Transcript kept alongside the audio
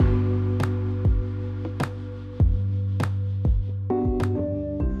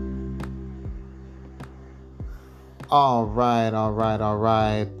All right.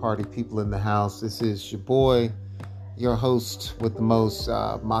 Party people in the house. This is your boy, your host with the most,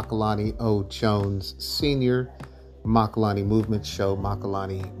 Makalani O. Jones Sr., Makalani Movement Show,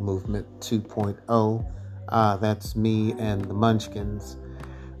 Makalani Movement 2.0. That's me and the Munchkins.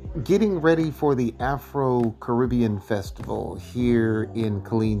 Getting ready for the Afro-Caribbean Festival here in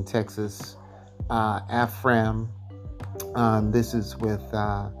Killeen, Texas. AFRAM. This is with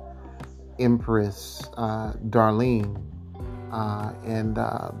Empress Darlene and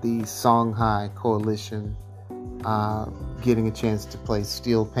the Songhai Coalition, getting a chance to play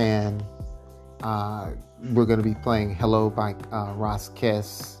Steel Pan. We're going to be playing Hello by Ross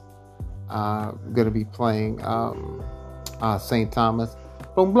Kess. Going to be playing St. Thomas.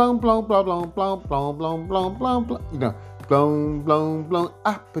 Blom, blom, blom, blom, blom, blom, blom, blom, blom, blom, blom. You know, blom, blom, blom,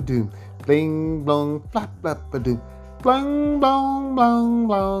 up-a-doom. Bling, blong, flap, flap-a-doom. Blong, blong, blong,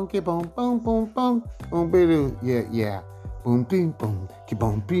 blong, keep on, boom, boom, boom, boom, yeah. Boom, boom, boom, keep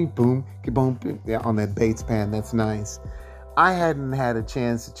on, boom, boom, keep on, boom. Yeah, on that bass pan, that's nice. I hadn't had a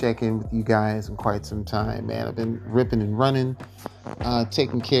chance to check in with you guys in quite some time, man. I've been ripping and running,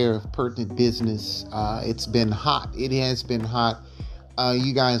 taking care of pertinent business. It's been hot. It has been hot.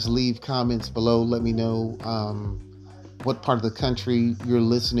 You guys leave comments below. Let me know what part of the country you're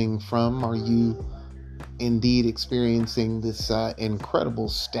listening from. Are you indeed experiencing this incredible,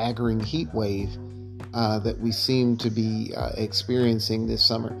 staggering heat wave that we seem to be experiencing this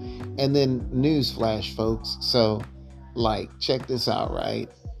summer? And then newsflash, folks. So, check this out, right?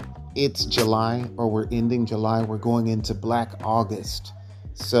 It's July, or we're ending July. We're going into Black August.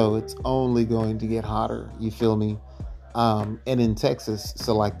 So it's only going to get hotter. You feel me? And in Texas,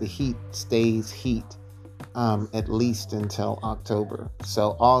 so the heat stays heat at least until October.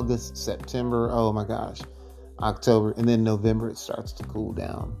 So August, September, oh my gosh, October, and then November it starts to cool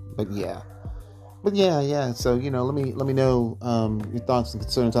down. But yeah. So let me know your thoughts and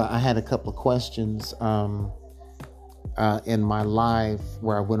concerns. I had a couple of questions in my live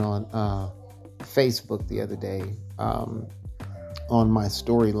where I went on Facebook the other day on my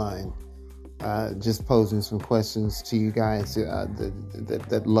storyline. Just posing some questions to you guys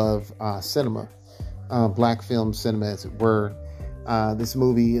that love cinema, black film cinema, as it were. This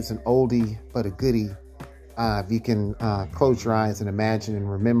movie is an oldie but a goodie. If you can close your eyes and imagine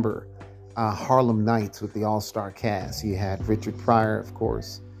and remember Harlem Nights with the all-star cast. You had Richard Pryor, of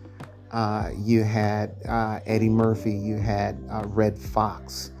course. You had Eddie Murphy. You had Red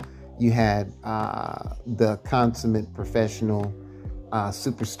Fox. You had the consummate professional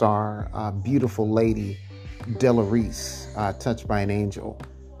superstar, beautiful lady, Della Reese, Touched by an Angel.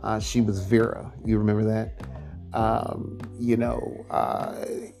 She was Vera. You remember that?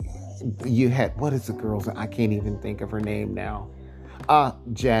 You had, what is the girl's? I can't even think of her name now.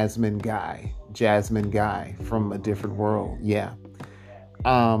 Jasmine Guy from A Different World. Yeah.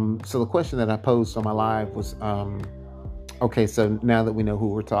 So the question that I posed on my live was, okay, so now that we know who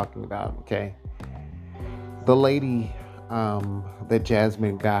we're talking about, okay, the lady that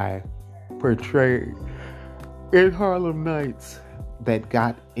Jasmine Guy portrayed in Harlem Nights that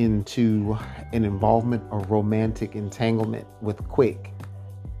got into an involvement, a romantic entanglement with Quick,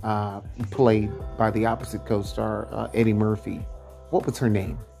 played by the opposite co-star, Eddie Murphy. What was her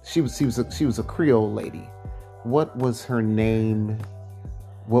name? She was a Creole lady. What was her name?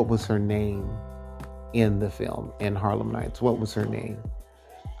 What was her name in the film, in Harlem Nights? What was her name?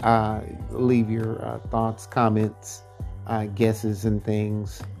 Leave your thoughts, comments, guesses and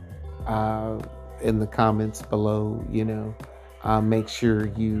things in the comments below. Make sure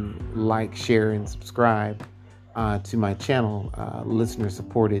you like, share, and subscribe to my channel,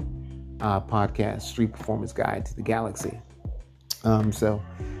 listener-supported podcast, Street Performance Guide to the Galaxy. So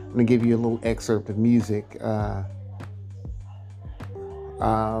I'm going to give you a little excerpt of music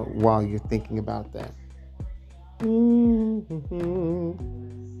while you're thinking about that.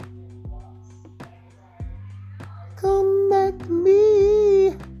 Come back to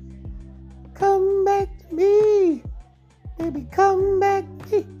me. Come back to me. Baby, come back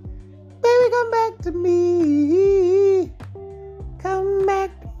to me. Baby, come back to me. Come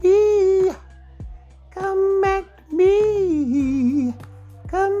back to me. Come back to me.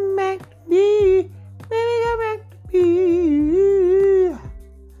 Come back to me. Baby, come back to me.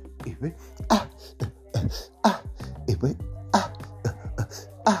 If it, if it,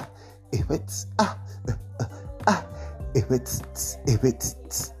 if it's,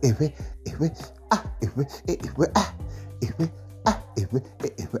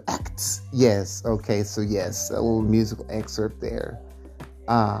 if it acts. Yes, okay, so yes, a little musical excerpt there.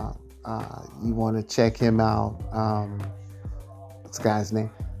 You want to check him out. What's the guy's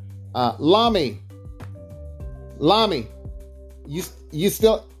name? Lami. Lami, you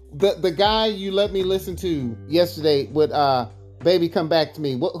still the guy you let me listen to yesterday with Baby Come Back to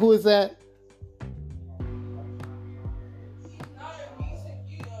Me. Who is that?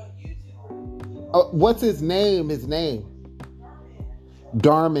 What's his name?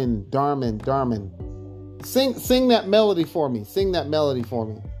 Darman. Sing that melody for me.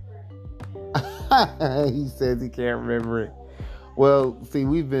 He says he can't remember it. Well, see,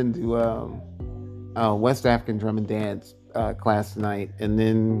 we've been to West African drum and dance class tonight, and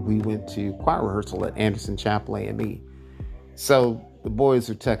then we went to choir rehearsal at Anderson Chapel A&E. So the boys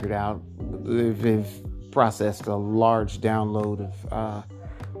are tuckered out. They've processed a large download of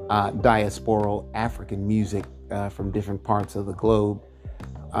diasporal African music from different parts of the globe.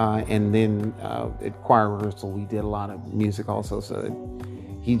 And then at choir rehearsal, we did a lot of music also. So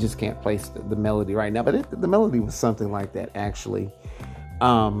he just can't place the melody right now. But the melody was something like that, actually.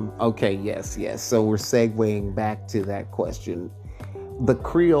 Okay, yes. So we're segueing back to that question. The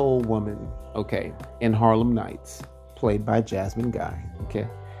Creole woman, okay, in Harlem Nights, played by Jasmine Guy, okay.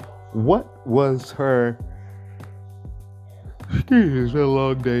 What was her... It's a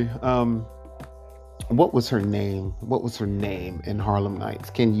long day. What was her name? In Harlem Nights?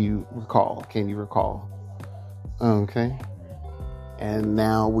 Can you recall? Okay. And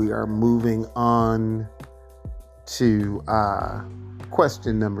now we are moving on to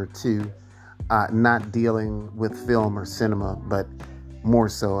question number 2. Not dealing with film or cinema, but more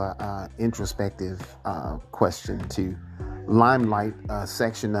so introspective question to limelight a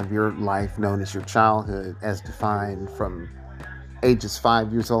section of your life known as your childhood, as defined from ages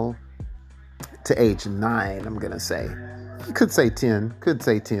 5 years old to age 9, I'm going to say. You could say 10.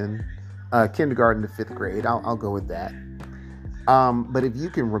 Kindergarten to 5th grade. I'll go with that. But if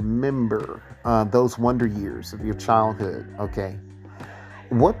you can remember those wonder years of your childhood, okay,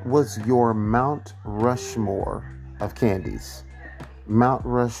 what was your Mount Rushmore of candies? Now,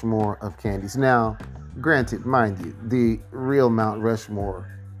 granted, mind you, the real Mount Rushmore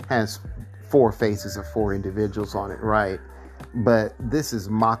has 4 faces of 4 individuals on it, right? But this is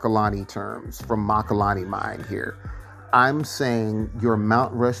Makalani terms from Makalani mind here. I'm saying your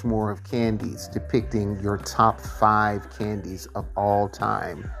Mount Rushmore of candies depicting your top 5 candies of all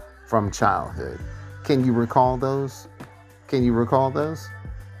time from childhood. Can you recall those?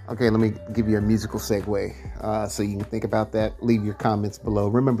 Okay, let me give you a musical segue so you can think about that. Leave your comments below.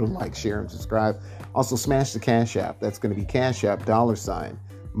 Remember to like, share, and subscribe. Also, smash the Cash App. That's going to be Cash App, $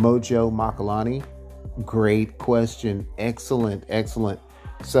 Mojo Makalani. Great question. Excellent.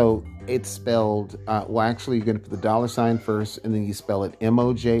 So it's spelled, actually, you're going to put the $ first, and then you spell it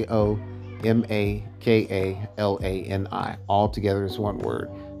MOJO MAKALANI. All together is one word.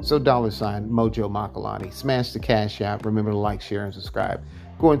 So $ Mojo Makalani. Smash the Cash App. Remember to like, share, and subscribe.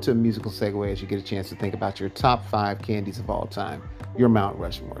 Go into a musical segue as you get a chance to think about your top 5 candies of all time. Your Mount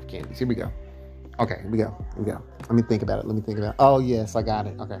Rushmore of candies. Here we go. Okay, here we go. Let me think about it. Oh, yes, I got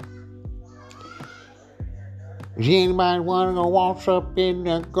it. Okay. Does anybody want to go walk up in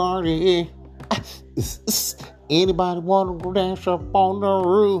the garden? Anybody want to go dance up on the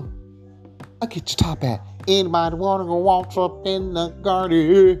roof? I'll get your top hat. Anybody want to go walk up in the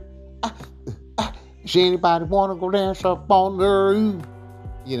garden? Does anybody want to go dance up on the roof?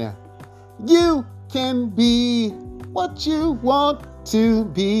 You know, you can be what you want to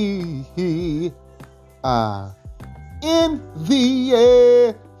be. In the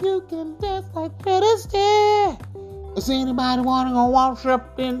air, you can dance like Fred Astaire. Does anybody want to go walk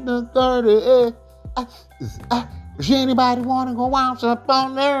up in the garden? Does anybody want to go walk up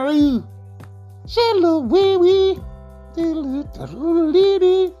on the roof? Shallow wee wee,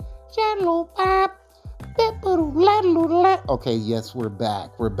 shallow pop. Okay, yes, we're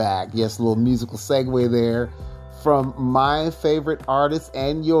back. Yes, a little musical segue there from my favorite artist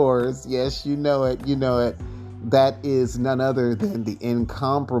and yours. Yes, you know it. That is none other than the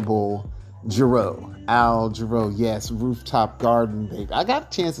incomparable Jarreau, Al Jarreau. Yes, Rooftop Garden, baby. I got a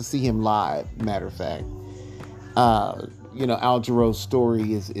chance to see him live, matter of fact. Al Jarreau's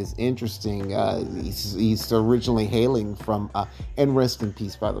story is interesting. He's originally hailing from, and rest in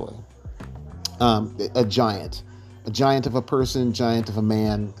peace, by the way, a giant of a person, giant of a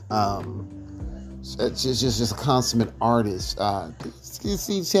man. It's just a consummate artist.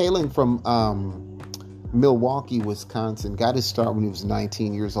 He's hailing from Milwaukee, Wisconsin. Got his start when he was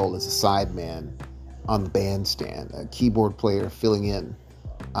 19 years old as a sideman on the bandstand, a keyboard player filling in,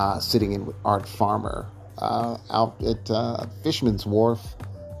 sitting in with Art Farmer out at Fisherman's Wharf,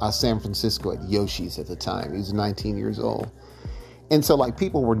 San Francisco, at Yoshi's at the time. He was 19 years old. And so,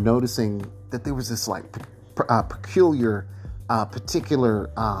 people were noticing that there was this, peculiar peculiar,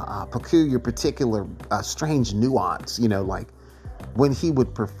 strange nuance. Like when he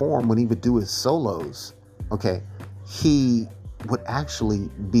would perform, when he would do his solos, okay, he would actually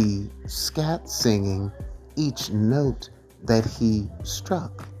be scat singing each note that he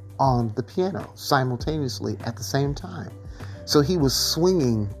struck on the piano simultaneously at the same time. So he was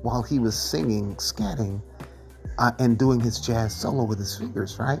swinging while he was singing, scatting, and doing his jazz solo with his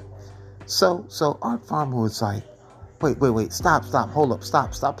fingers, right? So Art Farmer was like, wait, stop, hold up,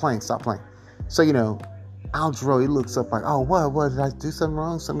 stop playing. So, Al Jarreau, he looks up like, oh, what, did I do something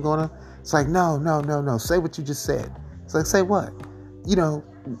wrong? Something going on? It's like, no, say what you just said. It's like, say what?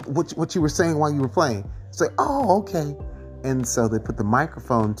 What you were saying while you were playing. It's like, oh, okay. And so they put the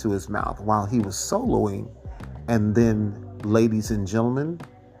microphone to his mouth while he was soloing. And then, ladies and gentlemen,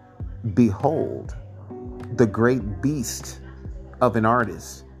 behold, the great beast of an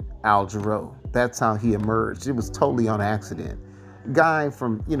artist, Al Jarreau. That's how he emerged. It was totally on accident. Guy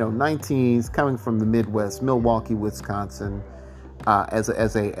from 19s, coming from the Midwest, Milwaukee, Wisconsin, as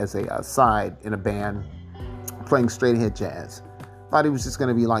a side in a band, playing straight ahead jazz. Thought he was just going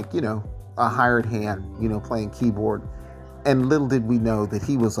to be like a hired hand, playing keyboard. And little did we know that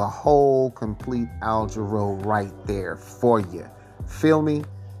he was a whole complete Al Jarreau right there for you. Feel me?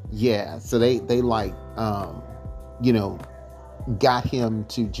 Yeah. So they got him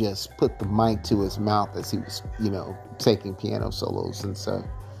to just put the mic to his mouth as he was, taking piano solos. And so,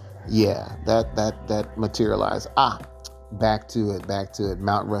 yeah, that materialized. Back to it.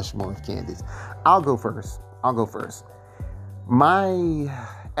 Mount Rushmore of candies. I'll go first.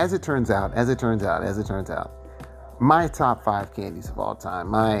 As it turns out, my top 5 candies of all time,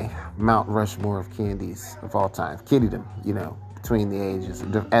 my Mount Rushmore of candies of all time, kiddydom, between the ages,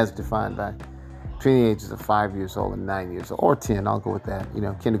 as defined by between the ages of 5 years old and 9 years old, or 10, I'll go with that,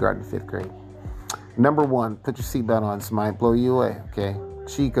 kindergarten, 5th grade. Number 1, put your seatbelt on, this might blow you away, okay?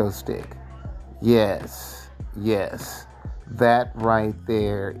 Chick-O-Stick. Yes. That right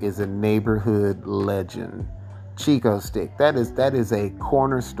there is a neighborhood legend. Chick-O-Stick. That is a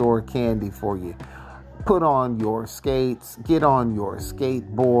corner store candy for you. Put on your skates, get on your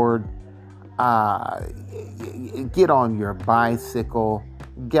skateboard, get on your bicycle,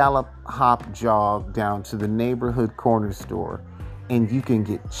 gallop, hop, jog down to the neighborhood corner store, and you can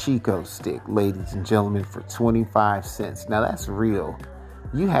get Chick-O-Stick, ladies and gentlemen, for 25 cents. Now that's real.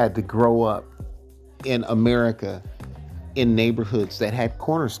 You had to grow up in America in neighborhoods that had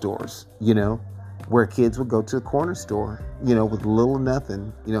corner stores, where kids would go to a corner store, with little or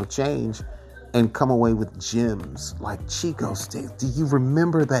nothing, change, and come away with gems like Chick-O-Stick. Do you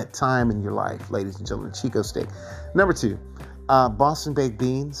remember that time in your life, ladies and gentlemen? Chick-O-Stick. Number 2, Boston Baked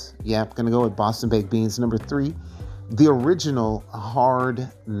Beans. Yeah, I'm going to go with Boston Baked Beans. Number 3, the original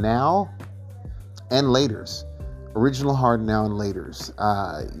Hard Now and Laters. Original Hard Now and Laters.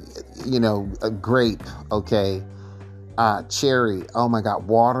 A grape, okay. Cherry. Oh my God.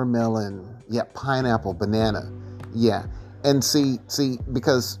 Watermelon. Yeah. Pineapple. Banana. Yeah. And see,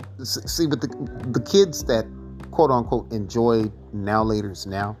 because with the kids that quote unquote enjoy Now Laters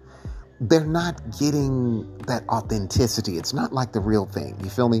now, they're not getting that authenticity. It's not like the real thing. You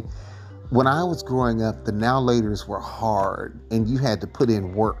feel me? When I was growing up, the Now Laters were hard and you had to put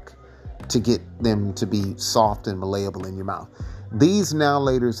in work to get them to be soft and malleable in your mouth. These Now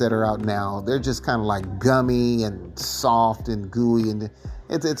Laters that are out now, they're just kind of like gummy and soft and gooey, and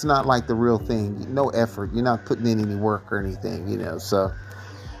it's not like the real thing. No effort. You're not putting in any work or anything, So,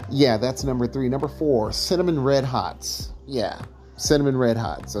 yeah, that's number 3. Number 4, Cinnamon Red Hots. Yeah, Cinnamon Red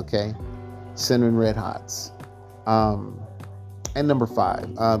Hots, okay? Cinnamon Red Hots. And number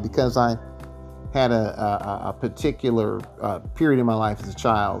 5, because I had a particular period in my life as a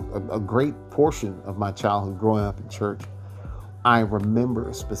child, a great portion of my childhood growing up in church, I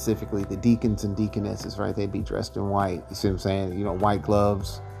remember specifically the deacons and deaconesses, right? They'd be dressed in white. You see what I'm saying? White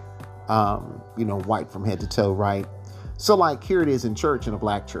gloves, white from head to toe, right? So like here it is in church, in a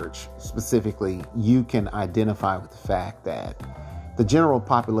black church specifically, you can identify with the fact that the general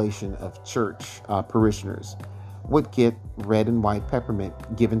population of church parishioners would get red and white peppermint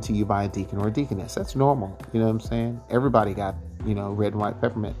given to you by a deacon or a deaconess. That's normal. You know what I'm saying? Everybody got, red and white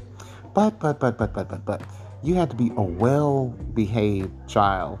peppermint. But you had to be a well-behaved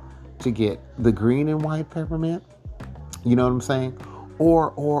child to get the green and white peppermint. You know what I'm saying?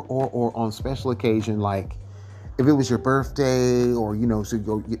 Or on special occasion, like if it was your birthday, or so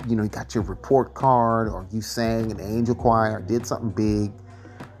you got your report card, or you sang in the angel choir, or did something big,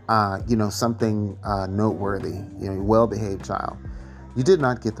 something noteworthy. Well-behaved child. You did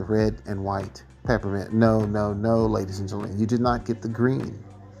not get the red and white peppermint. No, ladies and gentlemen, you did not get the green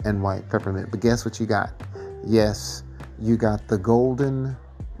and white peppermint. But guess what you got? Yes, you got the golden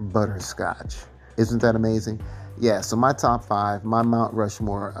butterscotch. Isn't that amazing? Yeah, so my top five, my Mount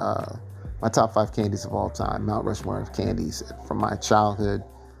Rushmore, my top five candies of all time, Mount Rushmore of candies from my childhood,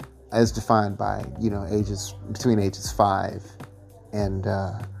 as defined by, between ages 5 and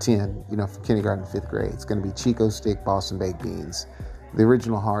 10, from kindergarten to 5th grade. It's going to be Chico Stick, Boston Baked Beans, the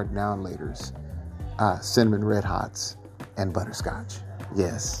original hard Now and Laters, Cinnamon Red Hots, and butterscotch.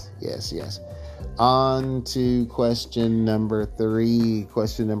 Yes. On to question number three.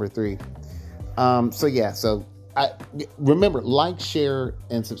 So remember, like, share,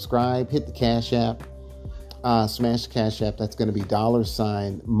 and subscribe. Hit the Cash App. Smash the Cash App. That's going to be $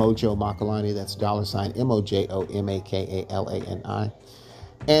 Mojo Makalani. That's $ MOJOMAKALANI.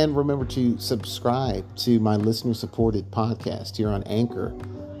 And remember to subscribe to my listener-supported podcast here on Anchor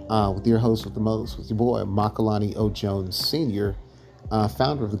with your host with the most, with your boy, Makalani O. Jones Sr.,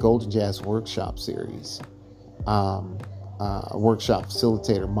 founder of the Golden Jazz Workshop series. Workshop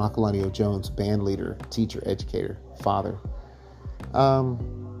facilitator, Makalani O. Jones, band leader, teacher, educator, father,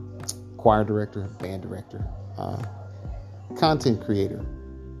 choir director, band director, content creator,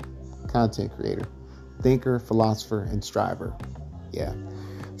 thinker, philosopher, and striver. Yeah,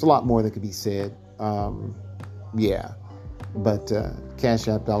 there's a lot more that could be said. But Cash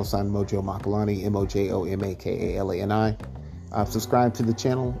App, $ Mojo Makalani, MOJOMAKALANI. Subscribe to the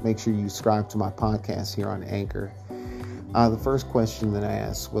channel. Make sure you subscribe to my podcast here on Anchor. The first question that I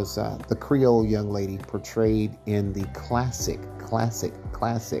asked was the Creole young lady portrayed in the classic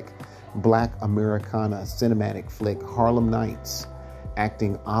Black Americana cinematic flick Harlem Nights,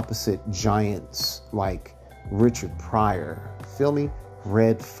 acting opposite giants like Richard Pryor. Feel me?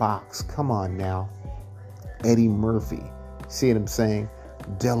 Red Fox. Come on now. Eddie Murphy. See what I'm saying?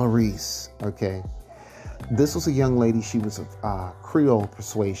 Della Reese. Okay. This was a young lady. She was of Creole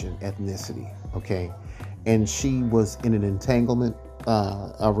persuasion ethnicity. Okay. And she was in an entanglement,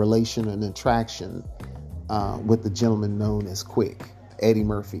 a relation, an attraction with the gentleman known as Quick. Eddie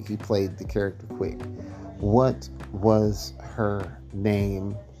Murphy. He played the character Quick. What was her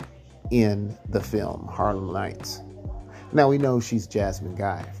name in the film Harlem Nights? Now, we know she's Jasmine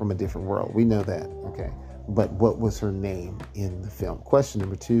Guy from A Different World. We know that, okay? But what was her name in the film? Question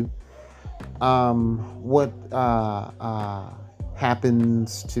number 2. What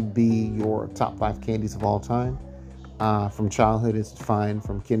happens to be your top 5 candies of all time? From childhood, it's defined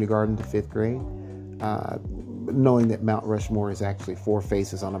from kindergarten to 5th grade. Knowing that Mount Rushmore is actually 4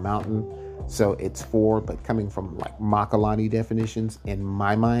 faces on a mountain. So it's 4, but coming from like Makalani definitions, in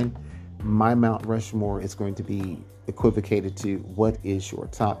my mind, my Mount Rushmore is going to be equivocated to what is your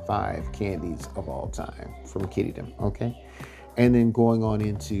top 5 candies of all time from kiddydom, okay? And then going on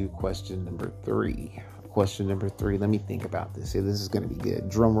into question number 3. Let me think about this. This is going to be good.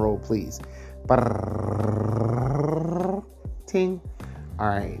 Drum roll, please. Ting. All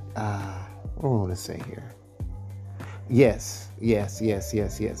right. What do I want to say here? Yes.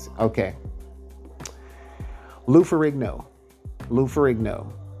 Okay. Lou Ferrigno.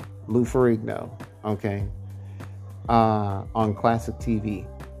 Okay. On classic TV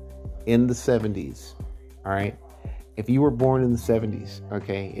in the 70s. All right. If you were born in the 70s,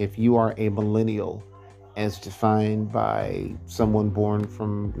 okay, if you are a millennial as defined by someone born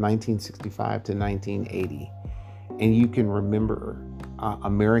from 1965 to 1980, and you can remember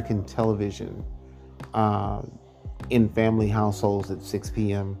American television in family households at 6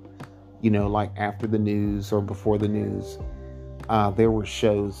 p.m., like after the news or before the news, there were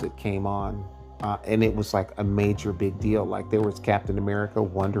shows that came on, and it was like a major big deal. Like there was Captain America,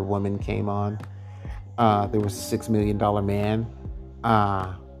 Wonder Woman came on. There was $6 Million Man.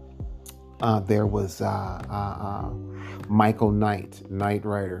 There was Michael Knight, Knight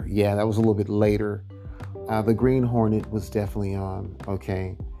Rider. Yeah, that was a little bit later. The Green Hornet was definitely on.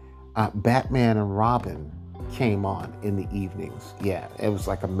 Okay. Batman and Robin came on in the evenings. Yeah, it was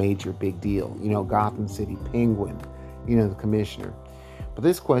like a major big deal. Gotham City Penguin, the commissioner. But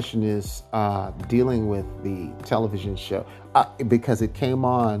this question is dealing with the television show because it came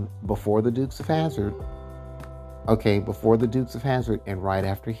on before the Dukes of Hazzard. Okay, before the Dukes of Hazzard and right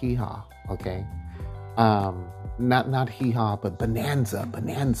after Hee Haw. Okay, not Hee Haw, but Bonanza.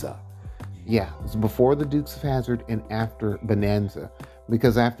 Yeah, it was before the Dukes of Hazzard and after Bonanza,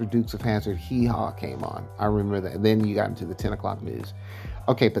 because after Dukes of Hazzard, Hee Haw came on. I remember that. And then you got into the 10 o'clock news.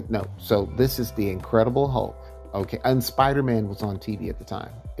 Okay, but no. So this is the Incredible Hulk. Okay, and Spider-Man was on TV at the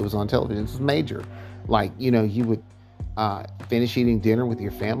time. It was on television. It was major. Like, you would finish eating dinner with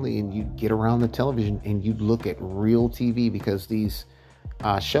your family and you'd get around the television and you'd look at real TV because these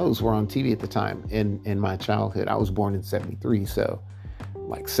shows were on TV at the time in my childhood. I was born in 73, so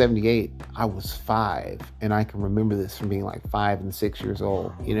like 78, I was 5, and I can remember this from being like 5 and 6 years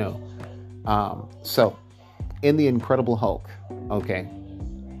old, So in The Incredible Hulk, okay,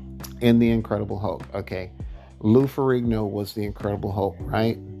 Lou Ferrigno was the Incredible Hulk,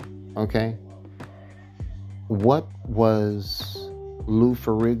 right? Okay. What was Lou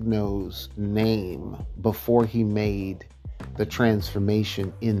Ferrigno's name before he made the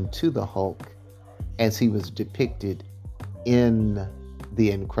transformation into the Hulk as he was depicted in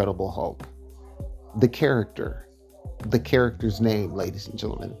The Incredible Hulk? The character's name, ladies and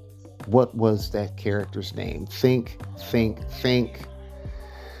gentlemen. What was that character's name? Think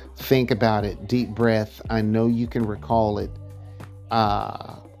about it. Deep breath. I know you can recall it.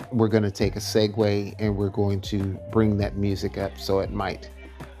 We're going to take a segue and we're going to bring that music up so it might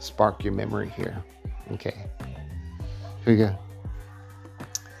spark your memory here. Okay. Here we go.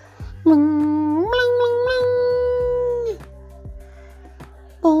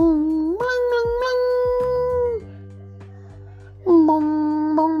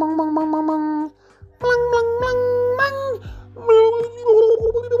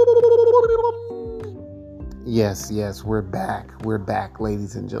 Yes, we're back. We're back,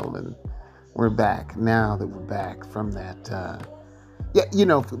 ladies and gentlemen. We're back now that we're back from that.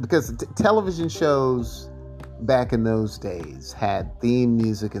 Because television shows back in those days had theme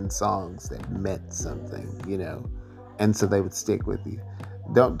music and songs that meant something, and so they would stick with you.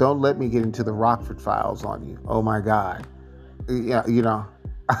 Don't let me get into the Rockford Files on you. Oh my God. Yeah,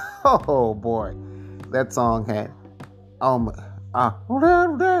 oh boy. That song had,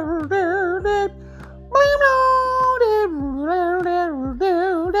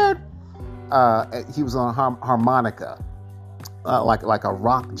 he was on harmonica, like a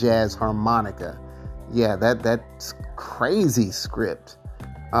rock jazz harmonica. Yeah, that's crazy script.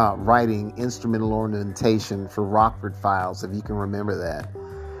 Writing instrumental ornamentation for Rockford Files, if you can remember that.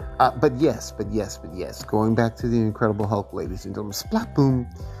 But yes. Going back to The Incredible Hulk, ladies and gentlemen. Splat boom,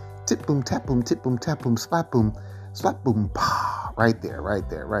 tip boom, tap boom, tip boom, tap boom, splat boom, pah. Right there.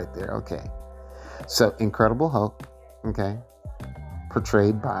 Okay. So Incredible Hulk, okay,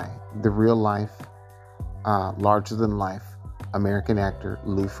 portrayed by the real life, larger than life American actor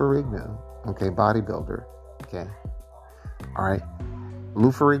Lou Ferrigno, okay, bodybuilder, okay. All right.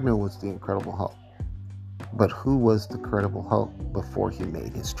 Lou Ferrigno was the Incredible Hulk. But who was the Incredible Hulk before he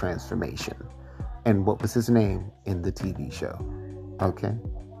made his transformation? And what was his name in the TV show? Okay.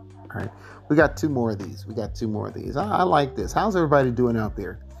 All right. We got two more of these. I like this. How's everybody doing out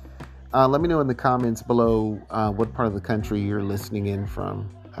there? Let me know in the comments below what part of the country you're listening in from.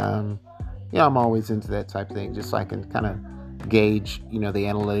 I'm always into that type of thing, just so I can kind of gauge, the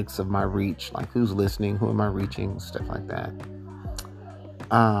analytics of my reach, like who's listening, who am I reaching, stuff like that.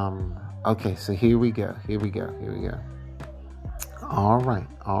 Okay, so here we go. All right.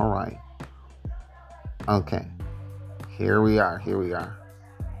 Okay. Here we are.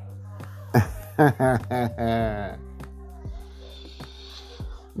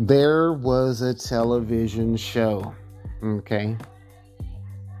 There was a television show, okay?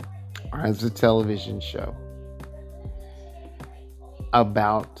 There's a television show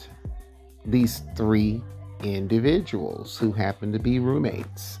about these 3 individuals who happen to be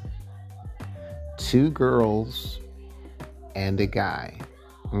roommates. 2 girls and a guy,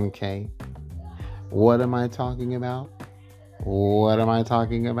 okay? What am I talking about? What'd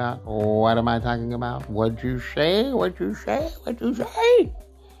you say?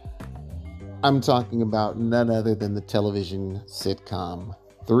 I'm talking about none other than the television sitcom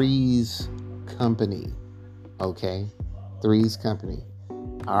Three's Company. Okay? Three's Company.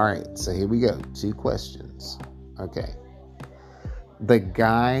 All right, so here we go. 2 questions. Okay. The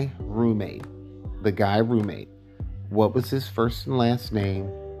guy roommate. What was his first and last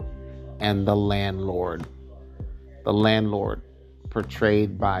name? And the landlord. The landlord,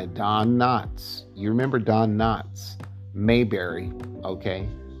 portrayed by Don Knotts. You remember Don Knotts? Mayberry, okay?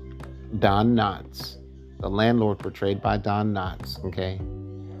 Don Knotts. The landlord, portrayed by Don Knotts, okay?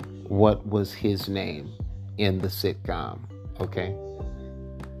 What was his name in the sitcom, okay?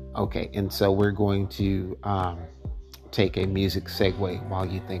 Okay, and so we're going to take a music segue while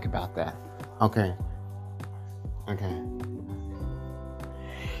you think about that. Okay.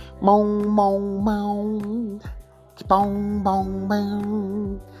 Bong, bong, bong. Bong, bong,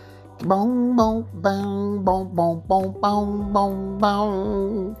 bong. Bong, bong, bong, bong, bong, bong, bong, bong,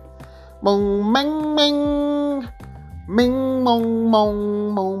 bong. Bong, ming, ming. Ming, mong,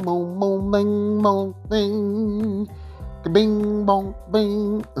 mong, mong, mong, mong, ming, mong, ding. Bing bong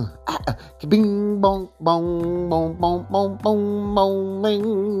bing, bing bong bong bong bong bong bong bong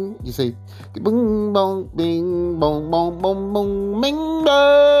bing. You see, bing bong bing bong bong bong bong bing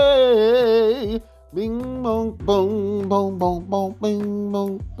day, bing bong bong bong bong bong bing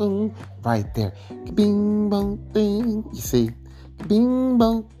bong bong. Right there, bing bong bing. You see, bing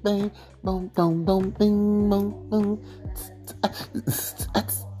bong bing bong bong bong bing bong bong.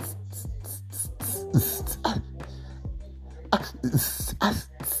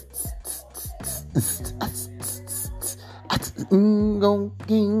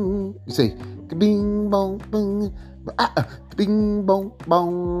 You say bing bong bing, bing bong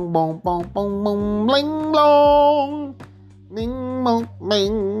bong bong bong bong bong bling long, bing bong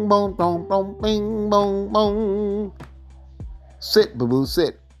bing bong bong bong bing bong bong. Sit, boo boo,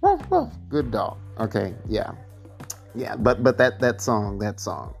 sit. Good dog. Okay, yeah. But that song.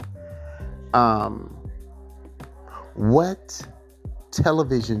 What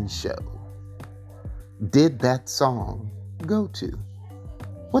television show did that song go to?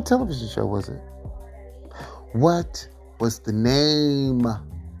 What television show was it? What was the name?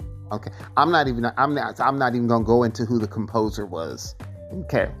 Okay, I'm not even gonna go into who the composer was.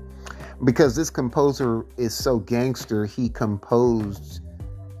 Okay, because this composer is so gangster, he composed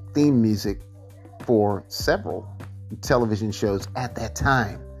theme music for several television shows at that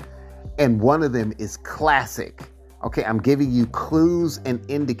time, and one of them is classic. Okay, I'm giving you clues and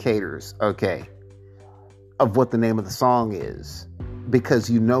indicators, okay, of what the name of the song is, because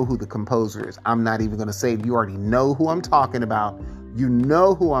you know who the composer is. I'm not even going to say it. You already know who I'm talking about. You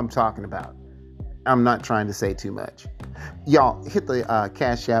know who I'm talking about. I'm not trying to say too much. Y'all, hit the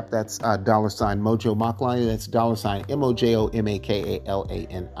Cash App. That's $sign Mojo Makalani. That's $sign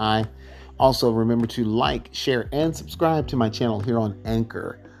MOJOMAKALANI. Also, remember to like, share, and subscribe to my channel here on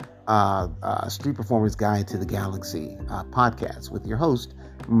Anchor. Street Performers Guide to the Galaxy podcast with your host,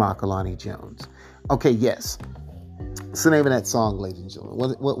 Makalani Jones. Okay, yes. It's the name of that song, ladies and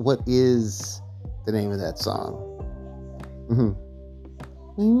gentlemen. What is the name of that song? Mm-hmm.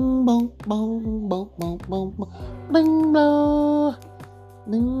 Bing bong bong bong bong bong bing bong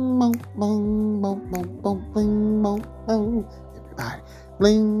bing bong bong bong bong bong bing bong bong. Everybody,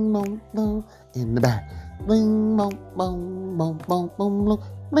 bling bong bong in the back. Bling bong bong bong bong bong bong.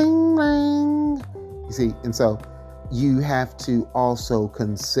 Bling, bling. You see, and so you have to also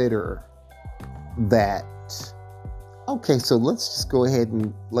consider that. Okay, so let's just go ahead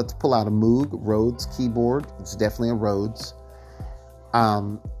and let's pull out a Moog Rhodes keyboard. It's definitely a Rhodes.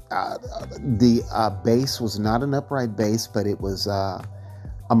 The bass was not an upright bass, but it was a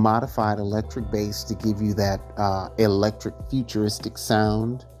modified electric bass to give you that electric futuristic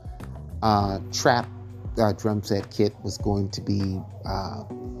sound. Trap drum set kit was going to be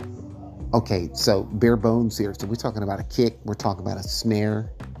okay, so bare bones here. So we're talking about a kick, we're talking about a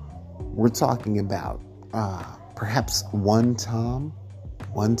snare, we're talking about perhaps one tom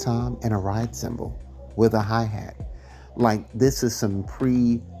and a ride cymbal with a hi-hat. Like, this is some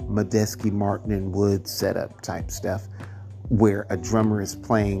pre-Medeski, Martin, and Wood setup type stuff where a drummer is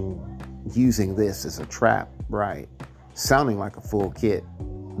playing using this as a trap, right? Sounding like a full kit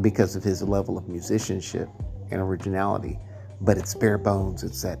because of his level of musicianship and originality. But it's bare bones.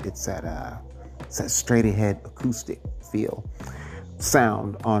 It's that straight ahead acoustic feel.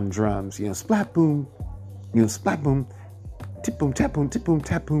 Sound on drums, splat boom, splat boom, tip boom, tap boom, tip boom,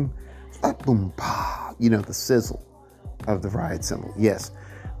 tap boom, splat boom, pa. The sizzle of the ride cymbal. Yes,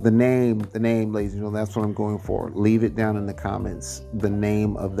 the name, ladies and gentlemen, that's what I'm going for. Leave it down in the comments. The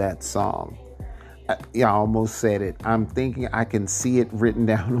name of that song. I almost said it. I'm thinking I can see it written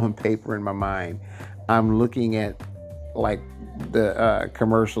down on paper in my mind. I'm looking at like the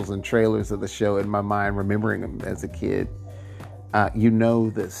commercials and trailers of the show in my mind, remembering them as a kid. You know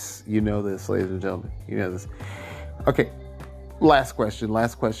this, ladies and gentlemen. You know this. Okay, last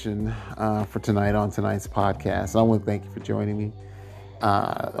question for tonight on tonight's podcast. I want to thank you for joining me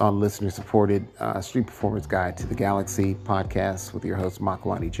on listener-supported Street Performers Guide to the Galaxy podcast with your host,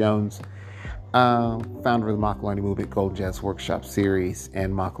 Makalani Jones, founder of the Makalani Movement Golden Jazz Workshop Series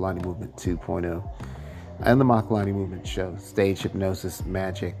and Makalani Movement 2.0. And the Makalani Movement Show, stage hypnosis,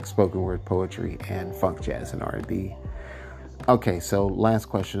 magic, spoken word poetry, and funk, jazz, and R&B. Okay, so last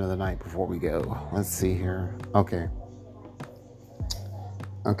question of the night before we go. Let's see here. Okay.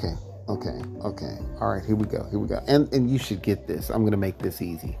 All right, here we go. And you should get this. I'm going to make this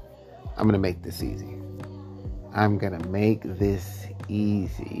easy. Okay,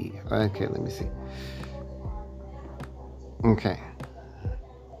 let me see.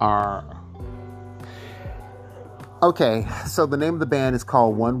 Okay, so the name of the band is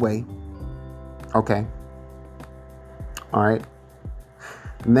called One Way. Okay. All right.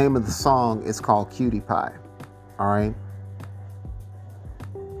 The name of the song is called Cutie Pie. All right.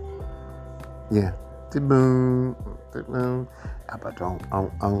 Yeah. Boom. Boom.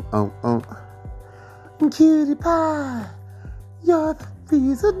 Cutie Pie. You're the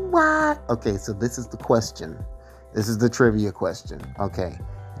reason why. Okay, so this is the question. This is the trivia question. Okay.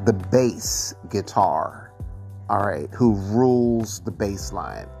 The bass guitar. All right. Who rules the bass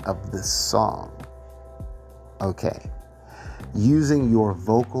line of this song? Okay. Using your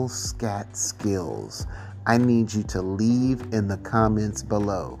vocal scat skills, I need you to leave in the comments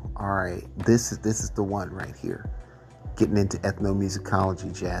below. All right. This is the one right here. Getting into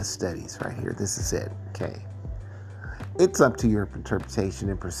ethnomusicology, jazz studies right here. This is it. Okay. It's up to your interpretation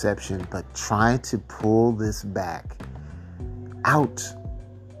and perception, but try to pull this back out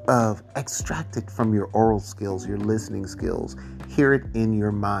of, extract it from your oral skills, your listening skills. Hear it in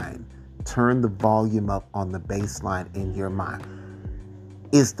your mind. Turn the volume up on the bass line in your mind.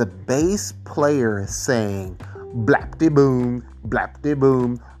 Is the bass player saying blap-de-boom,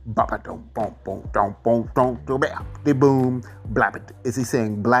 blap-de-boom, blap-de-boom, blap-it? Is he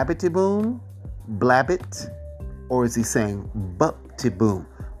saying blab-it-de-boom, blab-it? Or is he saying bup-de-boom,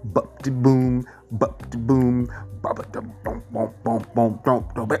 bup-de-boom, bup-de-boom, bup-de-boom,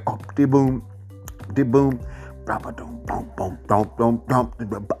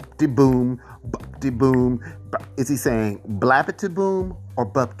 de-boom, boom, boom. Is he saying blab-it-to-boom or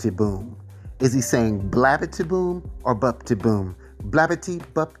bup-to-boom? Is he saying blab-it-to-boom or bup-to-boom? Blabbity,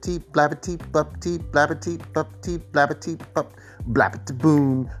 bupty, blabbity, bupty, blabbity, bupty, blabbity, bup,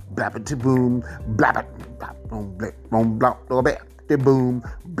 blabbity-boom, blabbity-boom, blabbit, boom, boom, boom,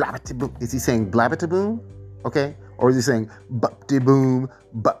 blabbity-boom. Is he saying blabbity-boom? Okay. Or is he saying bup-de-boom,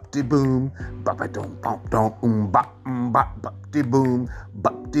 bup-de-boom, bup-a-dum, bump-dum, bop, bop, bup-de-boom,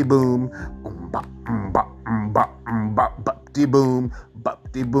 bup-de-boom, bop, bop, bop, bop, bup-de-boom,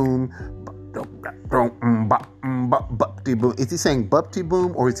 bup-de-boom, bup-de-boom. Is he saying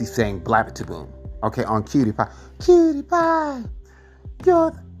bup-de-boom or is he saying blab-it-to-boom? Okay, on Cutie Pie. Cutie Pie,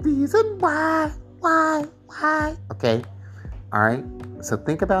 you're the reason why. Okay. All right. So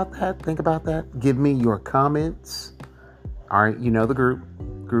think about that. Give me your comments. All right. You know the group.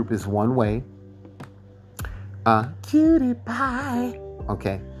 Group is one way. Cutie Pie.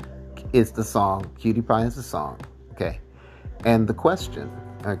 Okay. It's the song. Cutie Pie is the song. Okay. And the question.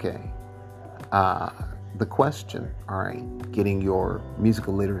 Okay. The question. All right. Getting your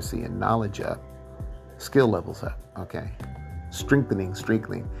musical literacy and knowledge up. Skill levels up. Okay. Strengthening.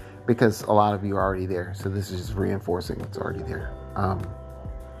 Because a lot of you are already there. So this is just reinforcing what's already there.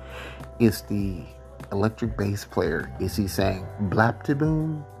 Is the electric bass player, is he saying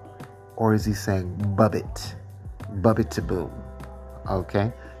blap-to-boom or is he saying bubbit-to-boom?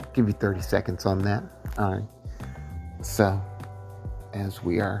 Okay. Give you 30 seconds on that. All right. So as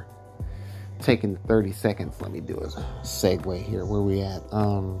we are taking 30 seconds, let me do a segue here. Where we at?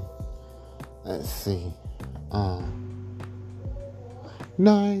 Let's see.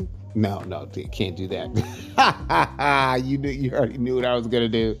 9. No, can't do that. You already knew what I was gonna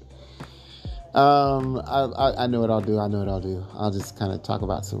do. I know what I'll do. I'll just kind of talk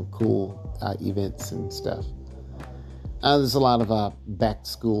about some cool events and stuff. There's a lot of back to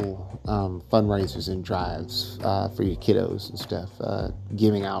school fundraisers and drives for your kiddos and stuff,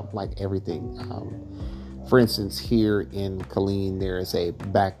 giving out like everything. For instance, here in Killeen, there is a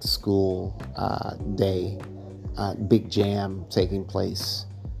back to school day, big jam taking place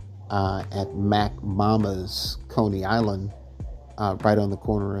at Mac Mama's, Coney Island, right on the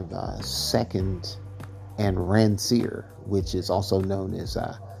corner of 2nd and Rancier, which is also known as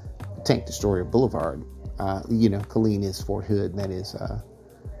Tank Destroyer Boulevard. Killeen is Fort Hood, and that is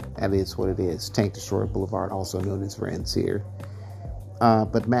what it is. Tank Destroyer Boulevard, also known as Rancier.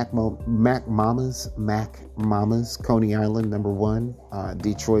 But Mac Mama's, Coney Island, number 1,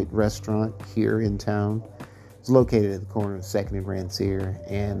 Detroit restaurant here in town. It's located at the corner of 2nd and Rancier,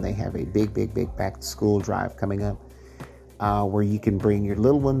 and they have a big back to school drive coming up, where you can bring your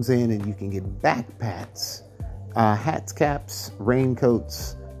little ones in and you can get backpacks, hats, caps,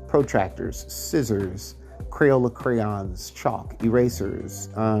 raincoats, protractors, scissors, Crayola crayons, chalk, erasers,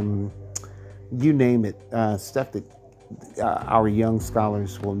 you name it, stuff that our young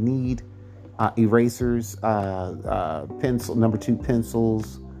scholars will need, erasers, pencil, number 2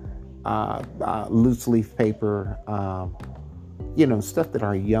 pencils, loose leaf paper, stuff that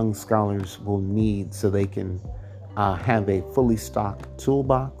our young scholars will need so they can have a fully stocked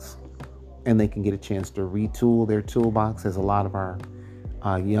toolbox, and they can get a chance to retool their toolbox, as a lot of our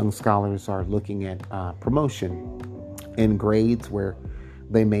young scholars are looking at promotion in grades where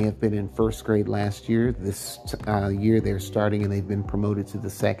They may have been in first grade last year. This year they're starting and they've been promoted to the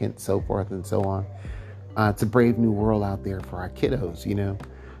second, so forth and so on. It's a brave new world out there for our kiddos.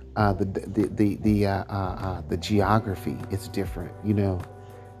 The geography is different.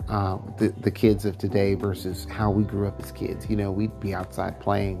 The kids of today versus how we grew up as kids. We'd be outside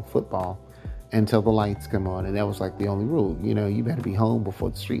playing football until the lights come on, and that was like the only rule. You better be home before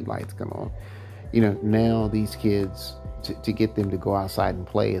the street lights come on. Now these kids, to get them to go outside and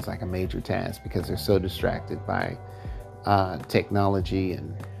play is like a major task because they're so distracted by technology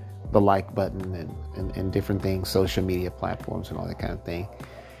and the like button and different things, social media platforms and all that kind of thing.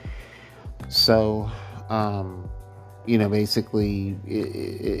 So, basically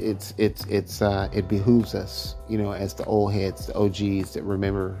it behooves us, as the old heads, the OGs that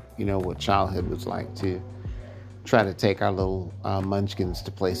remember, what childhood was like, to try to take our little munchkins to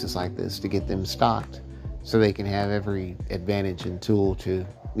places like this to get them stocked so they can have every advantage and tool to,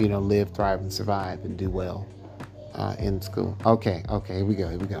 live, thrive, and survive and do well in school. Okay, here we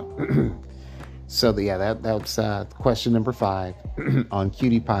go. So that's question number 5 on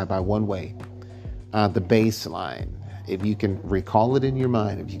Cutie Pie by One Way. The bass line, if you can recall it in your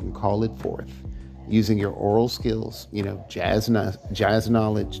mind, if you can call it forth using your oral skills, jazz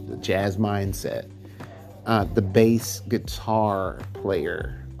knowledge, the jazz mindset, the bass guitar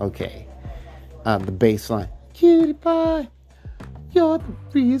player. Okay. The bass line, cutie pie, you're the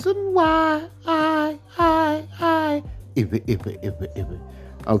reason why I.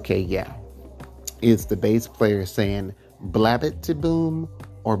 Okay, yeah. It's the bass player saying blabbit to boom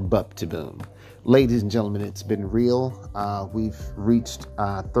or bup to boom. Ladies and gentlemen, it's been real. We've reached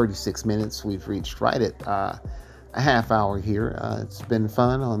 36 minutes. We've reached right at a half hour here. It's been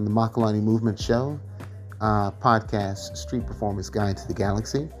fun on the Makalani Movement Show podcast, Street Performance Guide to the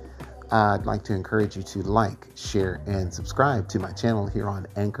Galaxy. I'd like to encourage you to like, share, and subscribe to my channel here on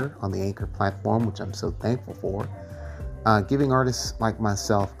Anchor, on the Anchor platform, which I'm so thankful for. Giving artists like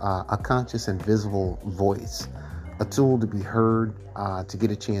myself a conscious and visible voice, a tool to be heard, to get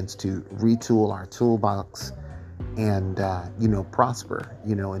a chance to retool our toolbox and, prosper,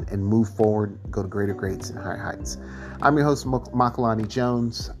 and move forward, go to greater greats and higher heights. I'm your host, Makalani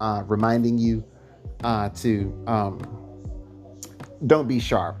Jones, reminding you to don't be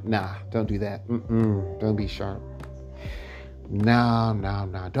sharp. Nah, don't do that. Don't be sharp.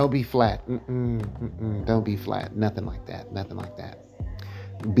 No. Don't be flat. Don't be flat. Nothing like that.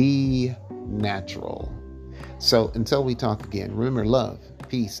 Be natural. So until we talk again, remember love,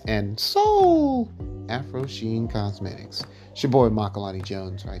 peace, and soul. Afro Sheen Cosmetics. It's your boy Makalani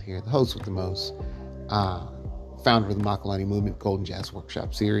Jones right here, the host with the most, founder of the Makalani Movement Golden Jazz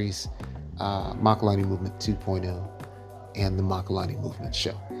Workshop Series, Makalani Movement 2.0, and the Makalani Movement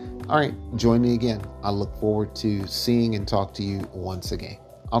Show. All right, join me again. I look forward to seeing and talk to you once again.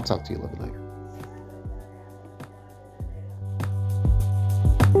 I'll talk to you a little bit later.